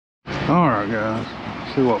Alright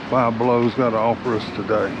guys, see what Five Below's got to offer us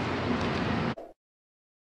today.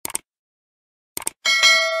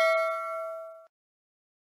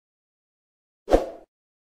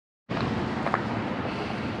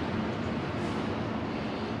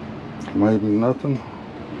 Maybe nothing.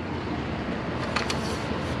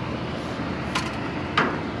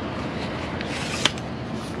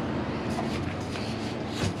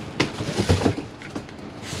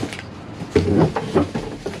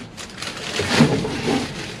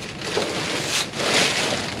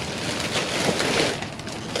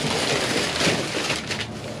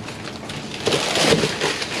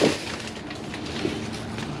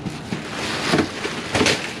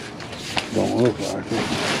 Don't look like it.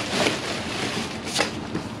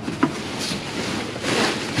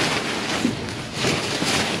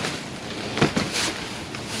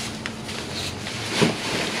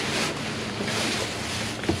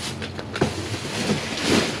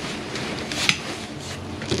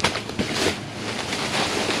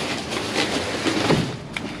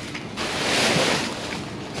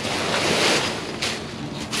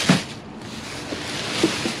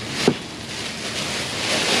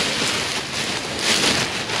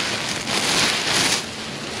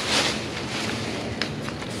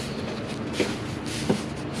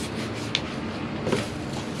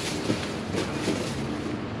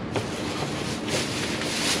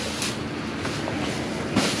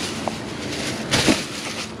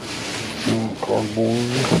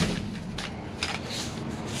 Cardboard.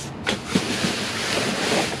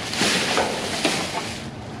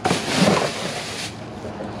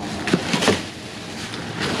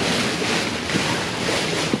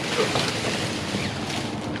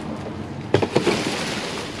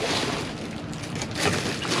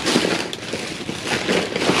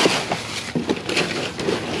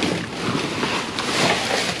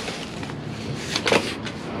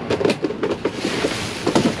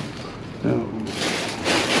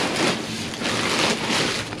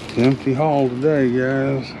 Empty haul today,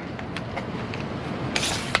 guys.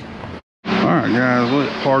 Alright guys, we're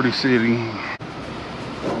at Party City.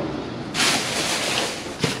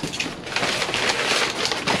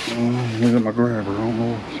 Look at my grabber. I don't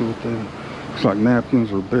know, see what that looks like.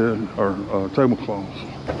 Napkins or bed or tablecloths.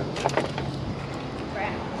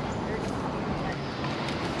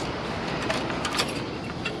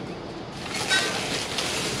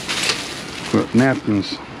 But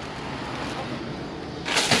napkins.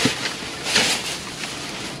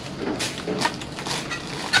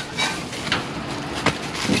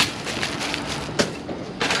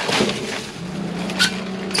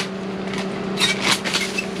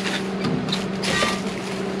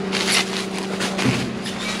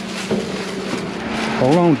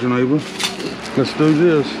 Hold on, Geneva. Let's do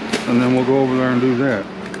this, and then we'll go over there and do that.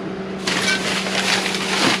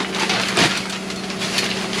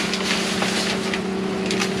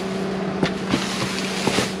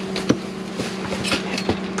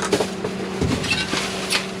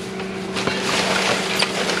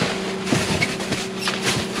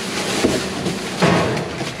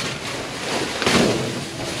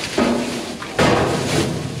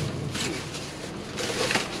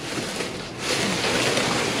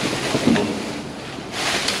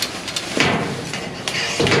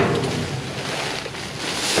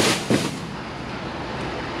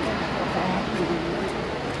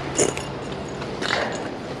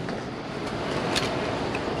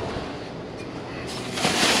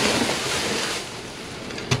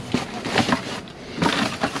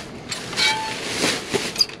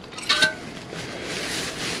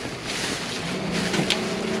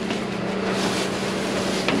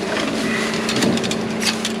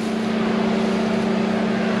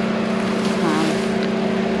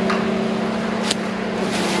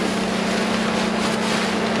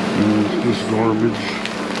 This garbage.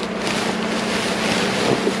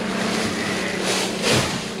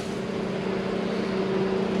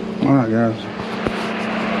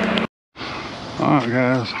 Alright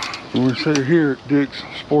guys, we're sitting here at Dick's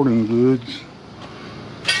Sporting Goods.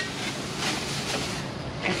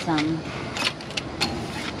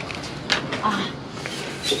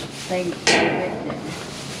 They ripped it.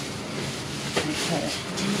 They cut it.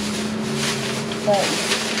 But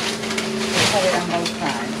they cut it on both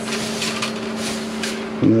sides.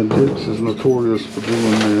 And Dick's is notorious for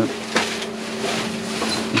doing that.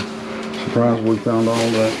 Surprised we found all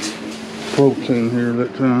that protein here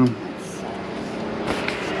that time.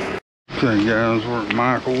 Okay guys, we're at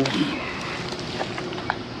Michael's.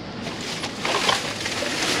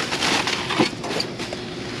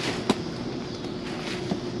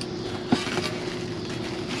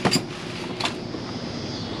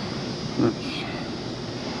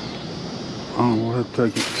 Oh, we'll have to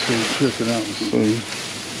take it to check it out and see.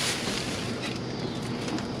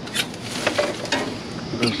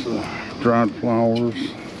 There's the dried flowers.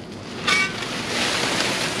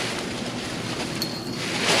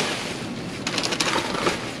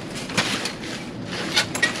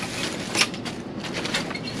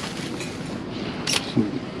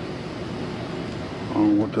 I don't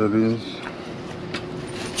know what that is.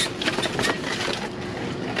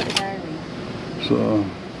 It's a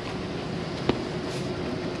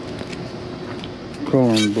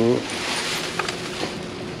coloring book.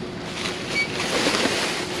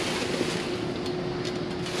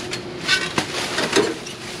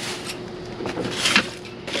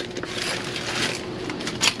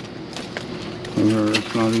 And there,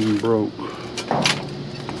 it's not even broke.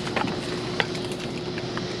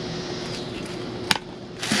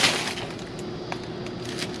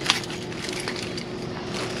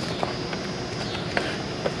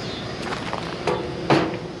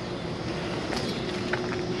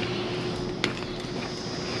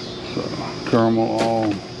 Caramel,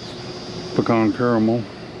 all pecan caramel.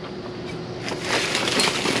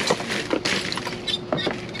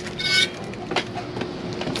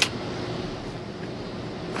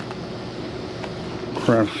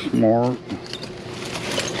 Craft Smart.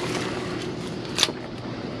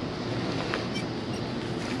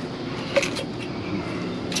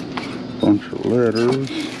 Bunch of letters.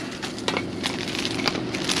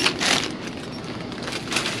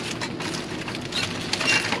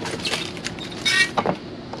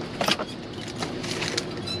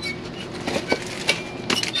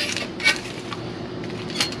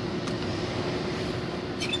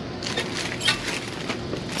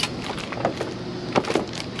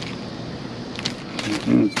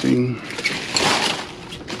 Empty.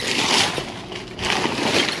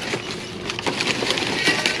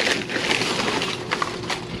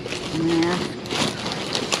 Yeah.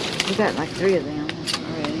 We got like 3 of them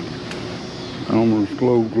already. Elmer's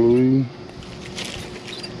Glow Glue.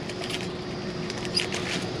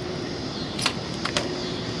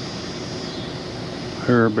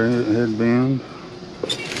 Headband.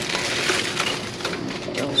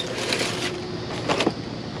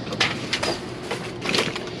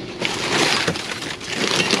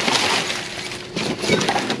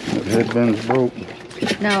 That headband's broke.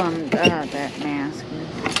 No, that mask is.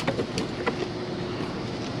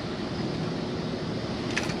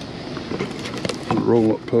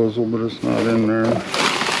 Roll-up puzzle, but it's not in there.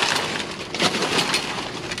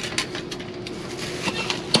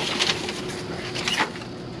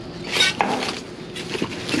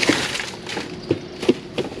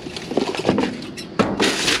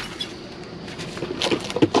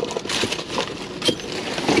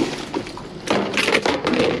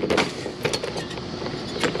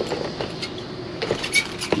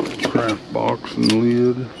 Craft box and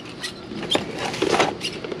lid.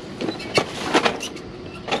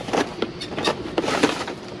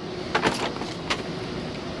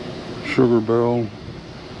 Sugar Bell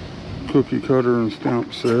cookie cutter and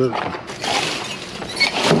stamp set.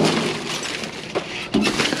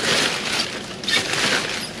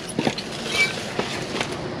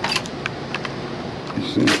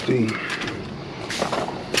 It's empty.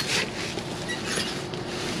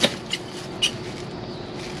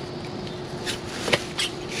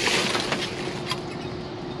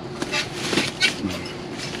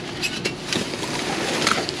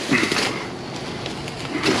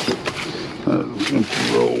 Empty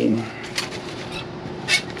roll.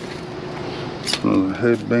 Another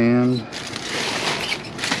headband.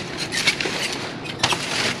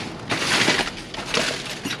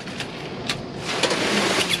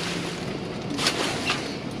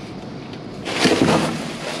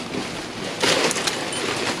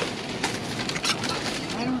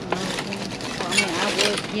 I don't know. Well, I mean, I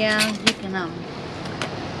would. Yeah, you can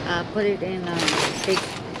put it in a big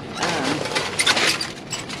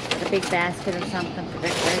big basket or something for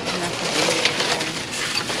decoration. That's what we use it for.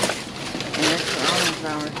 And that's what all the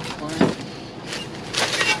flowers are for.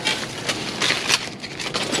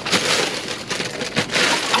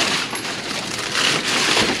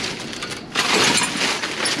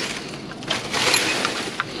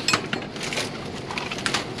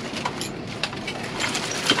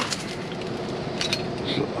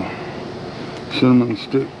 Cinnamon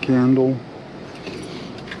stick candle.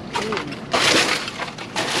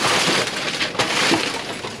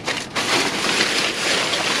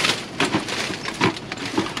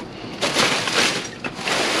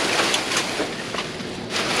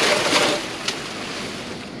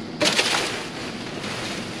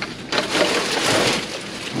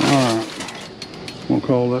 Alright, we'll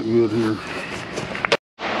call that good here.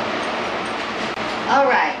 All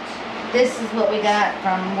right, this is what we got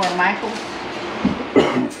from where Michael's,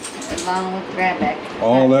 along with the grab bag.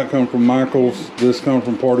 All that come from Michael's. This comes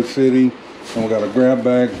from Party City, and we got a grab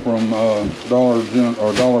bag from Dollar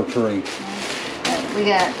Tree. We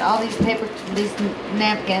got all these these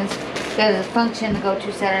napkins. Got a function to go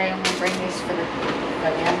to Saturday, and we'll bring these for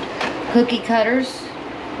them. Cookie cutters,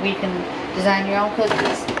 where you can design your own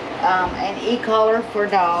cookies. An e-collar for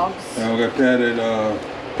dogs. And we got that at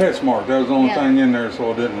PetSmart. That was the only thing in there,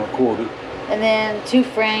 so I didn't record it. And then 2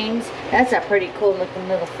 frames. That's a pretty cool looking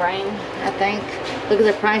little frame, I think. Look at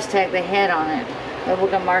the price tag they had on it. But we're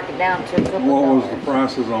gonna mark it down to a couple What dollars. was the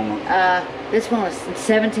prices on it? This one was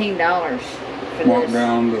 $17 for Marked this.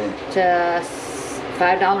 down To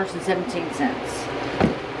 $5.17.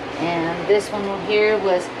 And this one here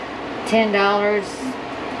was $10,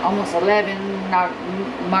 almost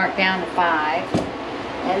 $11, marked down to $5.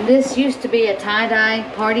 And this used to be a tie-dye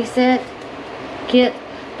party set kit,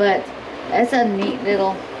 but that's a neat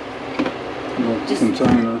little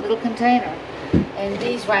container. And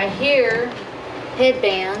these right here,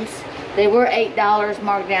 headbands, they were $8,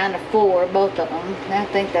 marked down to $4, both of them. And I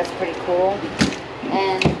think that's pretty cool.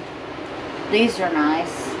 And these are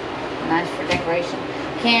nice for decoration.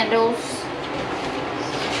 Candles,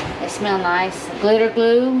 they smell nice. Glitter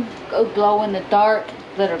glue, go glow in the dark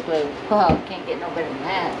glitter glue. Oh, can't get no better than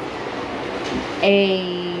that.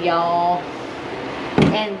 Hey, y'all.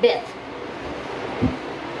 And bit.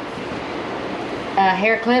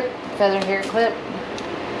 Hair clip, feather hair clip.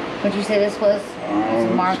 What'd you say this was?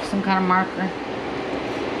 Some kind of marker.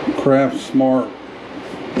 Craft Smart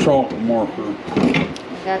chalk marker. I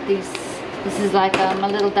got these. This is like my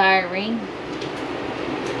little diary.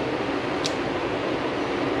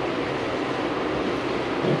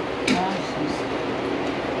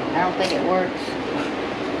 I don't think it works.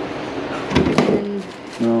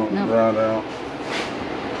 No, dried out.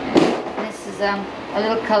 This is a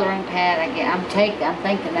little coloring pad. I'm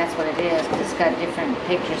thinking that's what it is. It's got different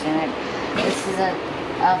pictures in it. This is a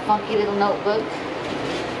funky little notebook.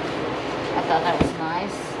 I thought that was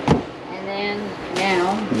nice. And then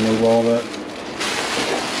now Move all that.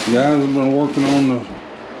 You guys have been working on the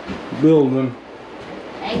building.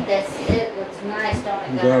 ain't that it? Looks nice, don't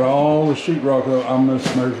it? Got all the sheetrock up. I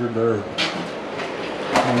mismeasured there.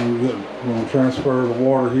 And we're going to transfer the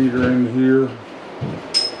water heater into here.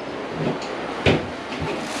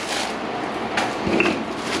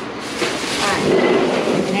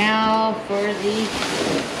 Alright, now for the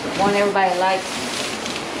one everybody likes,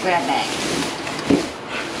 grab bag.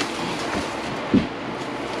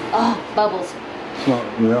 Oh, bubbles. So,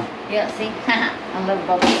 yeah. Yeah, see? I love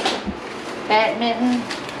bubbles. Badminton,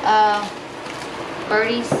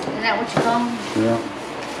 birdies, isn't that what you call them? Yeah.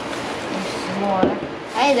 There's some more.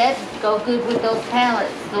 Hey, that'd go good with those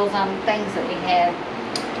pallets, those things that we had.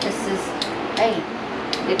 This is, hey,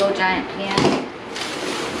 big old giant pen.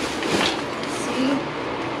 See?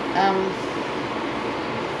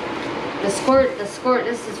 The squirt,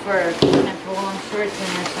 this is for a swimming pool. I'm sure it's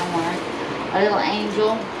in there somewhere. A little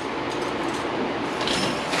angel.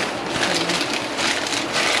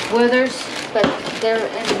 Withers, but they're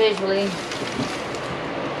individually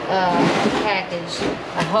packaged.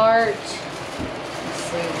 A heart. Let's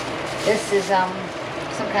see. This is some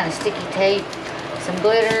kind of sticky tape. Some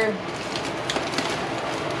glitter.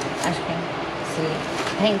 Ice cream. Let's see.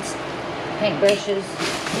 Paint brushes.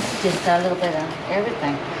 This is just got a little bit of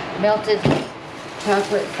everything. Melted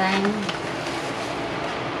chocolate thing.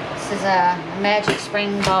 This is a magic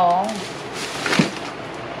spring ball.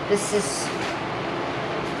 This is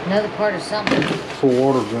another part of something. It's a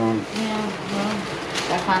water gun. Yeah, well,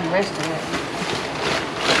 gotta find the rest of it.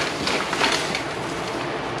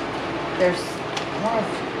 There's more.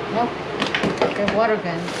 Nope. They're water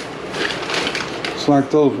guns. It's like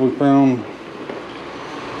those we found.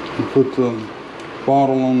 You put the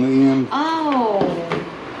bottle on the end. Oh,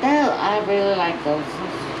 I really like those.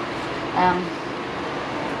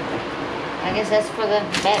 I guess that's for the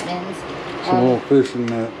Batmans. It's a little fishing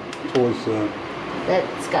net toy set.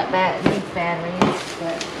 That's got batteries,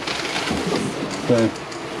 but... Okay.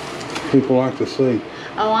 People like to see.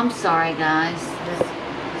 Oh, I'm sorry, guys.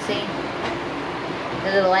 See?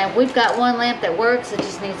 The little lamp. We've got one lamp that works. It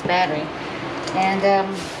just needs battery. And,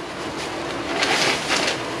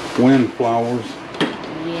 Wind flowers.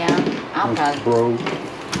 yeah. I'll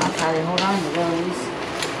probably hold on to those.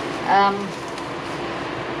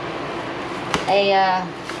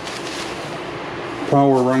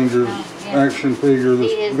 Power Rangers action figure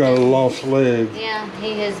that's got a lost leg. Yeah,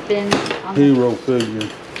 he has been on Hero figure.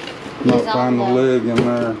 Not find the leg in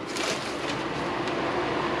there.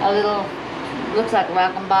 A little, looks like a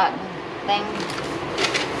rock and bottom thing.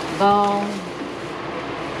 ball.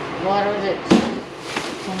 What is it?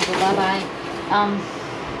 Bye-bye.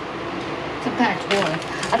 Some kind of toy.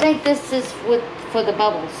 I think this is for the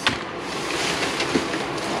bubbles.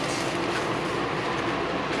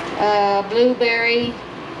 Blueberry,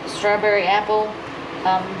 strawberry, apple,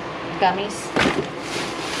 gummies.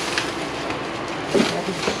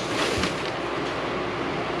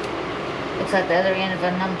 Looks like the other end of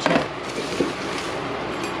a nunchuck.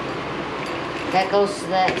 That goes to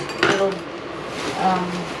that little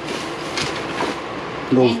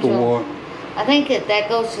Goes to angel. what? I think that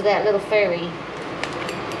goes to that little fairy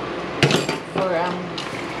for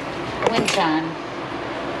wind chime.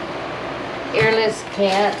 Earless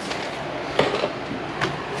cat.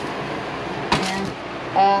 And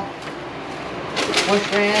wash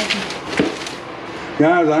rag.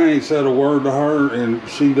 Guys, I ain't said a word to her, and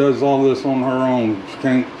she does all this on her own. She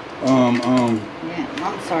can't, Yeah,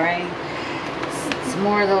 I'm sorry. Some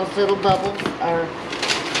more of those little bubbles, or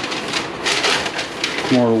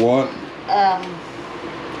more what?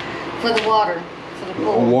 for the water, for the A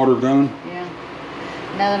pool. water gun? Yeah.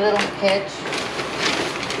 Another little catch.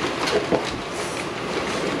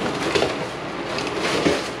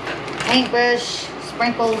 Paintbrush,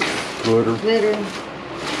 sprinkles, Glitter. glitter.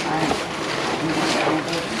 Alright.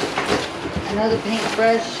 Another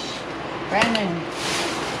paintbrush, brand new.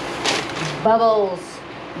 Bubbles,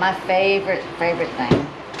 my favorite thing.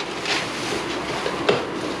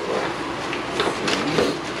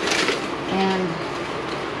 And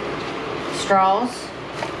straws,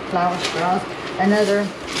 flower straws. Another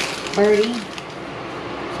birdie,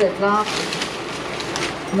 flip flop.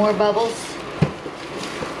 More bubbles.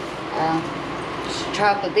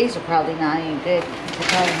 Chocolate. These are probably not any good. They're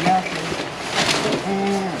probably melting.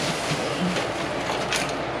 And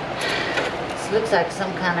this looks like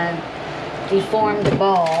some kind of deformed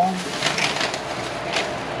ball.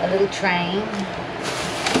 A little train.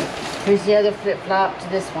 Here's the other flip flop to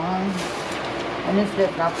this one. A new flip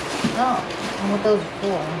flop. Oh, and what those are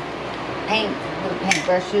for? Paint. Little paint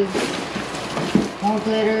brushes. More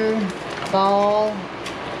glitter. Ball.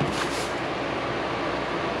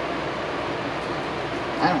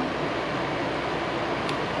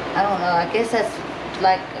 I don't know. I guess that's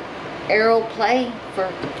like arrow play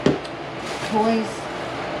for toys.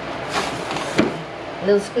 A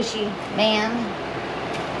little squishy man.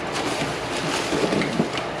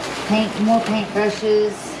 More paint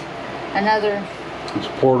brushes. Another. It's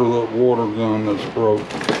part of the water gun that's broke.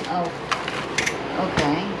 Oh.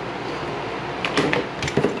 Okay.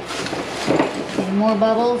 Any more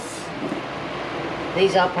bubbles?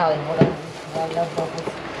 These I'll probably hold on. I love bubbles.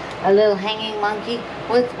 A little hanging monkey.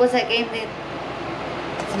 What's that game that?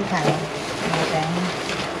 Some kind of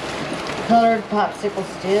game. Colored popsicle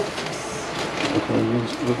sticks. Okay,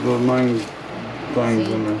 the main things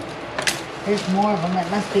in there. There's more of them. It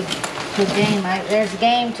must be the game. There's a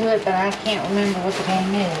game to it, but I can't remember what the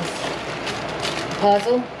game is.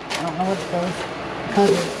 Puzzle. I don't know what those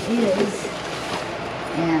puzzle is.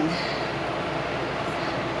 And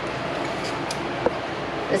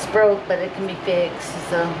it's broke, but it can be fixed.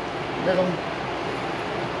 It's a little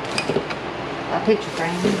picture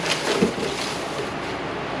frame.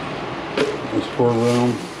 It's for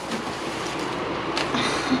them.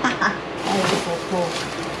 Oh, it's so cool.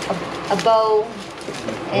 A bow.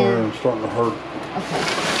 And I'm starting to hurt. okay.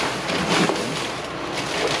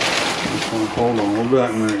 Hold on, we'll be back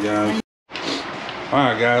in a minute, guys.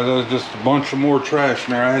 Alright, guys, there's just a bunch of more trash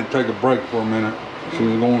in there. I had to take a break for a minute. She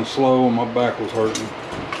was going slow and my back was hurting.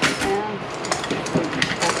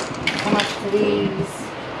 How much for these?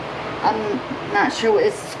 I'm not sure what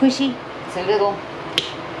it's squishy. It's a little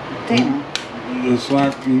thing. It's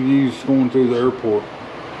like you use going through the airport.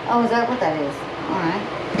 Oh, is that what that is? Alright.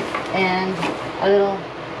 And a little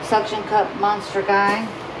suction cup monster guy.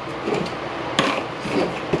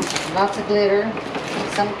 Lots of glitter.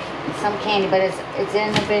 Some candy, but it's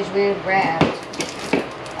individually wrapped.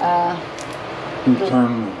 You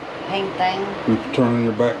turn Pink thing. You're turning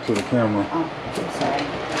your back to the camera. Oh, I'm sorry.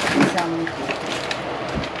 Some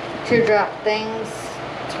teardrop things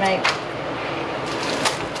to make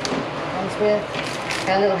things with.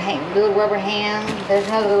 Got a little rubber hand. There's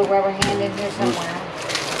another little rubber hand in here somewhere.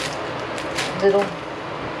 Little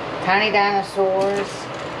tiny dinosaurs.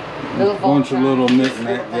 Little Bunch of little Voltrons,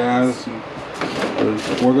 knick-knack little guys.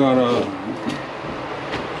 We got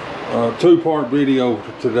a two-part video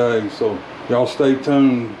today, so y'all stay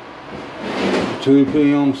tuned. 2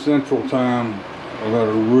 p.m. Central Time. I got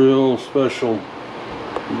a real special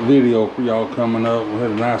video for y'all coming up. We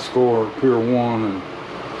had a nice score at Pier 1, and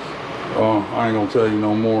I ain't gonna tell you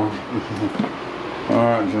no more. All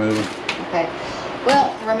right, Geneva. Okay.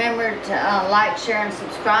 Well, remember to like, share, and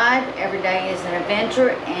subscribe. Every day is an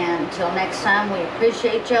adventure. And until next time, we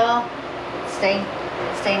appreciate y'all. Stay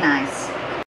nice.